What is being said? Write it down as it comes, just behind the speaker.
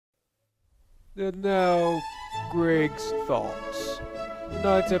And now, Greg's thoughts.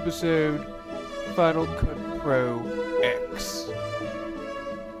 Tonight's episode, Final Cut Pro X.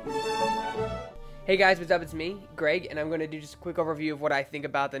 Hey guys, what's up? It's me, Greg, and I'm going to do just a quick overview of what I think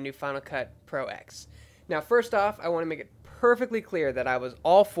about the new Final Cut Pro X. Now, first off, I want to make it perfectly clear that I was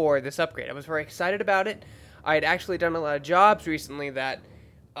all for this upgrade. I was very excited about it. I had actually done a lot of jobs recently that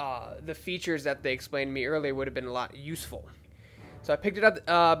the features that they explained to me earlier would have been a lot useful. So I picked it up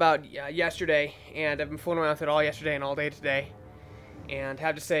about yesterday, and I've been fooling around with it all yesterday and all day today. And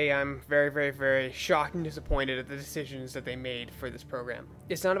have to say I'm very, very, very shocked and disappointed at the decisions that they made for this program.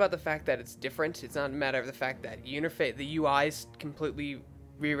 It's not about the fact that it's different. It's not a matter of the fact that the UI is completely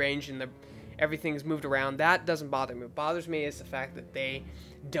rearranged and everything's moved around. That doesn't bother me. What bothers me is the fact that they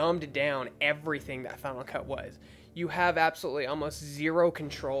dumbed down everything that Final Cut was. You have absolutely almost zero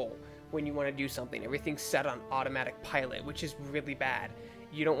control when you want to do something. Everything's set on automatic pilot, which is really bad.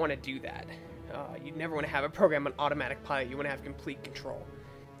 You don't want to do that. You never want to have a program on automatic pilot. You want to have complete control.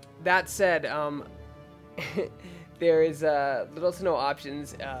 That said, there is little to no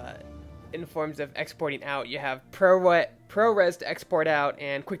options in forms of exporting out. You have ProRes to export out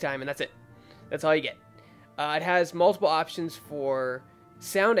and QuickTime, and that's it. That's all you get. It has multiple options for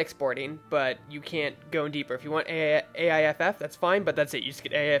sound exporting, but you can't go deeper. If you want AIFF, that's fine, but that's it. You just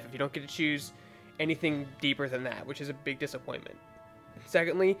get AIF. If you don't get to choose anything deeper than that, which is a big disappointment.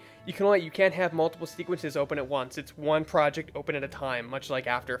 Secondly, you can't have multiple sequences open at once. It's one project open at a time, much like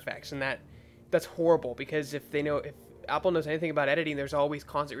After Effects, and that's horrible because if Apple knows anything about editing, there's always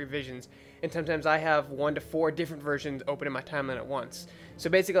constant revisions, and sometimes I have 1 to 4 different versions open in my timeline at once. So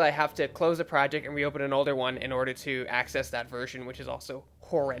basically, I have to close a project and reopen an older one in order to access that version, which is also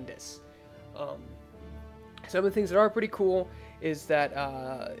horrendous. Some of the things that are pretty cool is that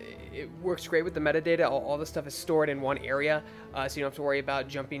it works great with the metadata. All the stuff is stored in one area, so you don't have to worry about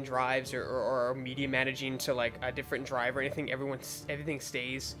jumping drives or media managing to like a different drive or anything. Everything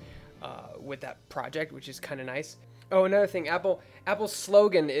stays with that project, which is kind of nice. Oh, another thing, Apple's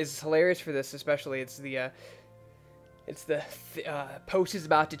slogan is hilarious for this, especially. It's the post is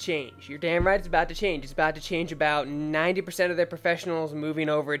about to change. You're damn right it's about to change. It's about to change about 90% of their professionals moving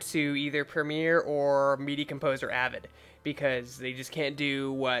over to either Premiere or Media Composer Avid because they just can't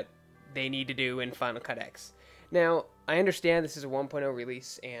do what they need to do in Final Cut X. Now, I understand this is a 1.0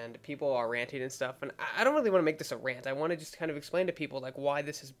 release and people are ranting and stuff, and I don't really want to make this a rant. I want to just kind of explain to people like why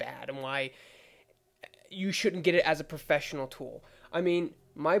this is bad and why you shouldn't get it as a professional tool. I mean,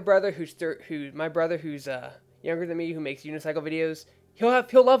 my brother who's younger than me, who makes unicycle videos,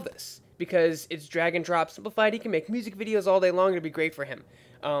 he'll love this because it's drag and drop simplified. He can make music videos all day long. It'd be great for him,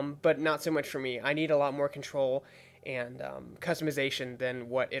 but not so much for me. I need a lot more control and customization than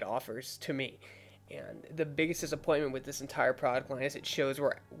what it offers to me. And the biggest disappointment with this entire product line is it shows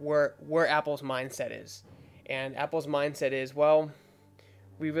where Apple's mindset is. And Apple's mindset is, well,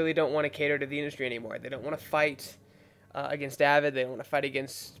 we really don't want to cater to the industry anymore. They don't want to fight against Avid. They don't want to fight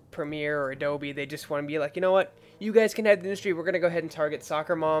against Premiere or Adobe. They just want to be like, you know what? You guys can head the industry. We're going to go ahead and target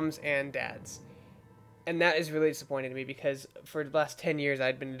soccer moms and dads. And that is really disappointing to me because for the last 10 years,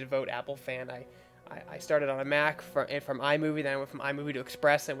 I'd been a devout Apple fan. I started on a Mac from iMovie, then I went from iMovie to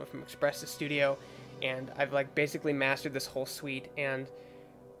Express, then went from Express to Studio, and I've like basically mastered this whole suite. And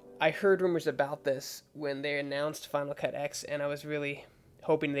I heard rumors about this when they announced Final Cut X, and I was really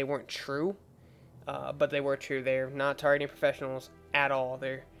hoping they weren't true. But they were true. They're not targeting professionals at all.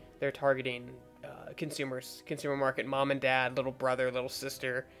 They're targeting consumers, consumer market, mom and dad, little brother, little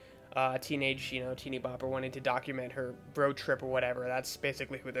sister, teeny bopper wanting to document her road trip or whatever. That's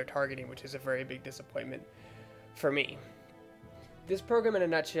basically who they're targeting, which is a very big disappointment for me. This program in a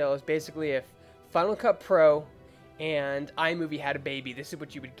nutshell is basically if Final Cut Pro and iMovie had a baby, this is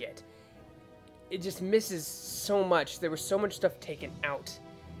what you would get. It just misses so much. There was so much stuff taken out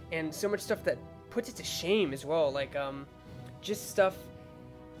and so much stuff that puts it to shame as well, like just stuff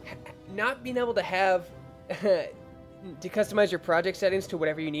not being able to have to customize your project settings to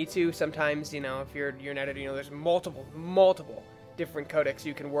whatever you need to. Sometimes, if you're an editor, there's multiple different codecs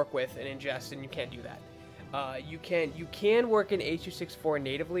you can work with and ingest, and you can't do that. You can work in H.264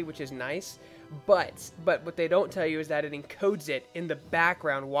 natively, which is nice, but what they don't tell you is that it encodes it in the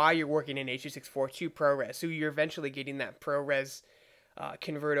background while you're working in H.264 to ProRes, so you're eventually getting that ProRes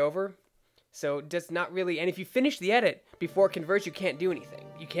convert over. So does not really, and if you finish the edit before it converts, you can't do anything.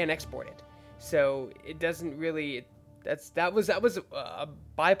 You can't export it. So it doesn't really. That was a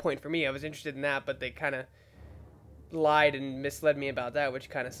buy point for me. I was interested in that, but they kind of lied and misled me about that, which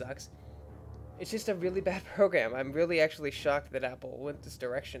kind of sucks. It's just a really bad program. I'm really actually shocked that Apple went this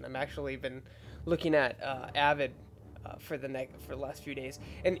direction. I'm actually been looking at Avid for the last few days.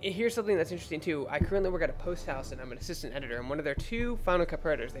 And here's something that's interesting too. I currently work at a post house, and I'm an assistant editor. And one of their 2 Final Cut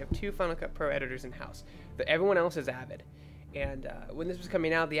Pro editors. They have 2 Final Cut Pro editors in house. Everyone else is Avid. And when this was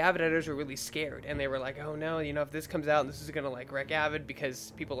coming out, the Avid editors were really scared, and they were like, "Oh no, you know, if this comes out, this is gonna like wreck Avid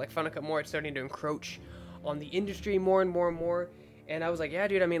because people like Final Cut more. It's starting to encroach on the industry more and more and more." And I was like, "Yeah,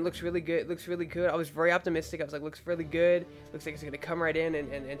 dude. I mean, it looks really good. It looks really good." I was very optimistic. I was like, "Looks really good. Looks like it's gonna come right in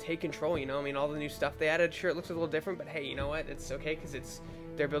and take control." You know, I mean, all the new stuff they added. Sure, it looks a little different, but hey, you know what? It's okay because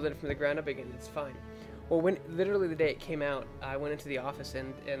they're building it from the ground up again. It's fine. Well, when literally the day it came out, I went into the office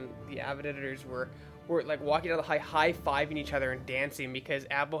and the Avid editors were like walking down the high-fiving each other and dancing because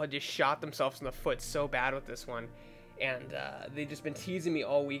Apple had just shot themselves in the foot so bad with this one. And they've just been teasing me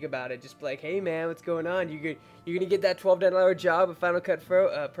all week about it, just like, "Hey man, what's going on? You're gonna get that $12 job at Final Cut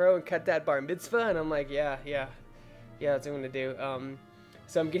Pro and cut that bar mitzvah?" And I'm like, yeah, that's what I'm gonna do.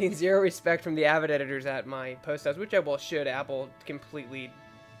 So I'm getting zero respect from the Avid editors at my post house, which I will should. Apple completely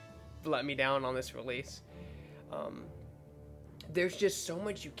let me down on this release. There's just so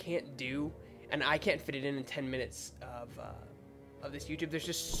much you can't do, and I can't fit it in 10 minutes of this YouTube. There's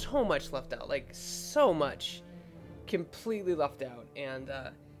just so much left out, like so much completely left out, and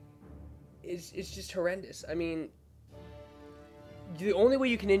it's just horrendous. I mean, the only way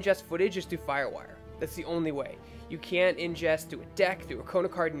you can ingest footage is through FireWire. That's the only way. You can't ingest through a deck, through a Kona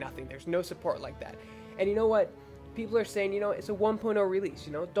card, nothing. There's no support like that. And you know what? People are saying, you know, it's a 1.0 release,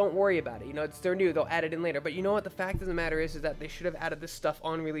 you know, don't worry about it. You know, they're new, they'll add it in later. But you know what? The fact of the matter is that they should have added this stuff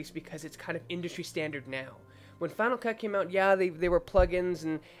on release because it's kind of industry standard now. When Final Cut came out, yeah, they were plugins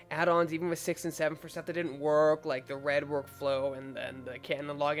and add-ons, even with 6 and 7 for stuff that didn't work, like the Red workflow and the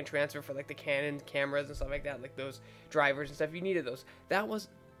Canon login transfer for like the Canon cameras and stuff like that, like those drivers and stuff. You needed those.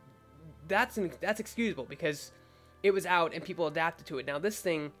 That's excusable because it was out and people adapted to it. Now this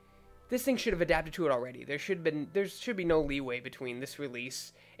thing should have adapted to it already. There should be no leeway between this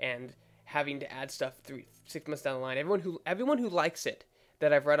release and having to add stuff 6 months down the line. Everyone who likes it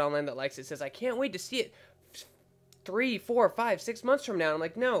that I've read online that likes it says, "I can't wait to see it 3, 4, 5, 6 months from now." And I'm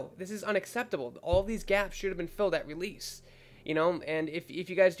like, no, this is unacceptable. All these gaps should have been filled at release, you know. And if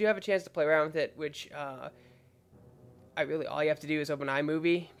you guys do have a chance to play around with it, which all you have to do is open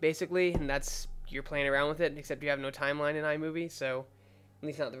iMovie basically, and you're playing around with it. Except you have no timeline in iMovie, so at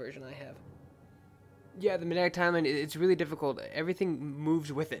least not the version I have. Yeah, the magnetic timeline, it's really difficult. Everything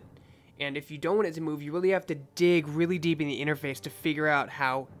moves with it, and if you don't want it to move, you really have to dig really deep in the interface to figure out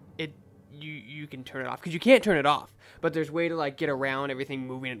how you can turn it off, because you can't turn it off, but there's a way to like get around everything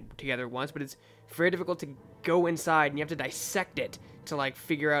moving together at once. But it's very difficult to go inside and you have to dissect it to like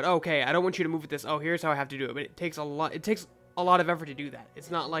figure out, okay, I don't want you to move with this, oh, here's how I have to do it. But it takes a lot of effort to do that.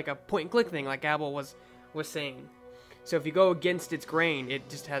 It's not like a point and click thing like Apple was saying. So if you go against its grain, it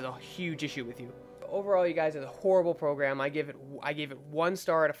just has a huge issue with you. But overall, you guys, it's a horrible program. I gave it 1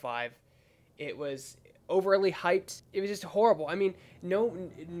 star out of 5. It was overly hyped. It was just horrible. I mean,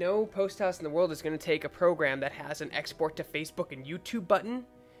 no post house in the world is going to take a program that has an export to Facebook and YouTube button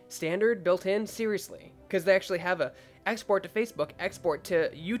standard built in seriously, because they actually have a export to Facebook, export to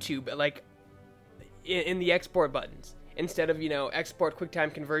YouTube, like in the export buttons, instead of, you know, export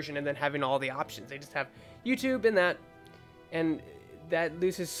QuickTime conversion and then having all the options. They just have YouTube in that, and that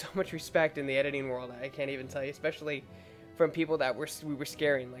loses so much respect in the editing world. I can't even tell you, especially from people that we were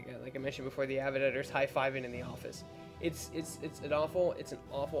scaring, like I mentioned before, the Avid editors high-fiving in the office. It's an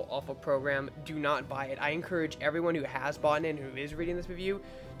awful program. Do not buy it. I encourage everyone who has bought it and who is reading this review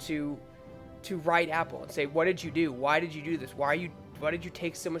to write Apple and say, what did you do? Why did you do this? Why did you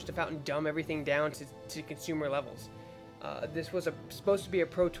take so much stuff out and dumb everything down to consumer levels? This was supposed to be a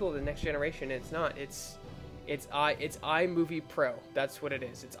pro tool of the next generation, and it's not. It's iMovie Pro. That's what it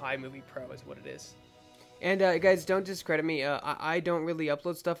is. It's iMovie Pro is what it is. And guys, don't discredit me. I don't really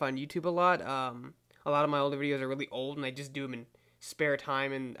upload stuff on YouTube a lot. A lot of my older videos are really old, and I just do them in spare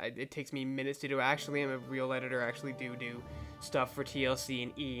time, and it takes me minutes to do. Actually, I'm a real editor. I actually do stuff for TLC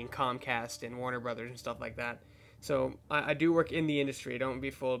and E and Comcast and Warner Brothers and stuff like that. So I do work in the industry. Don't be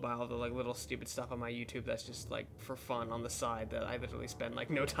fooled by all the like little stupid stuff on my YouTube that's just like for fun on the side that I literally spend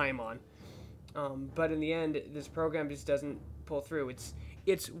like no time on. But in the end, this program just doesn't pull through.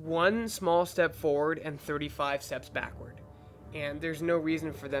 It's 1 small step forward and 35 steps backward, and there's no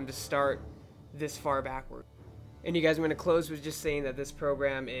reason for them to start this far backward. And you guys, I'm going to close with just saying that this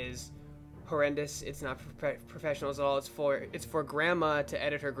program is horrendous. It's not for professionals at all. It's for grandma to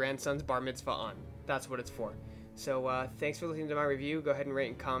edit her grandson's bar mitzvah on. That's what it's for. So thanks for listening to my review. Go ahead and rate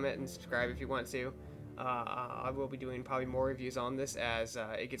and comment and subscribe if you want to. I will be doing probably more reviews on this as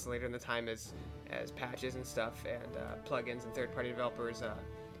it gets later in the time, as patches and stuff and plugins and third-party developers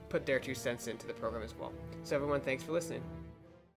put their 2 cents into the program as well. So everyone, thanks for listening.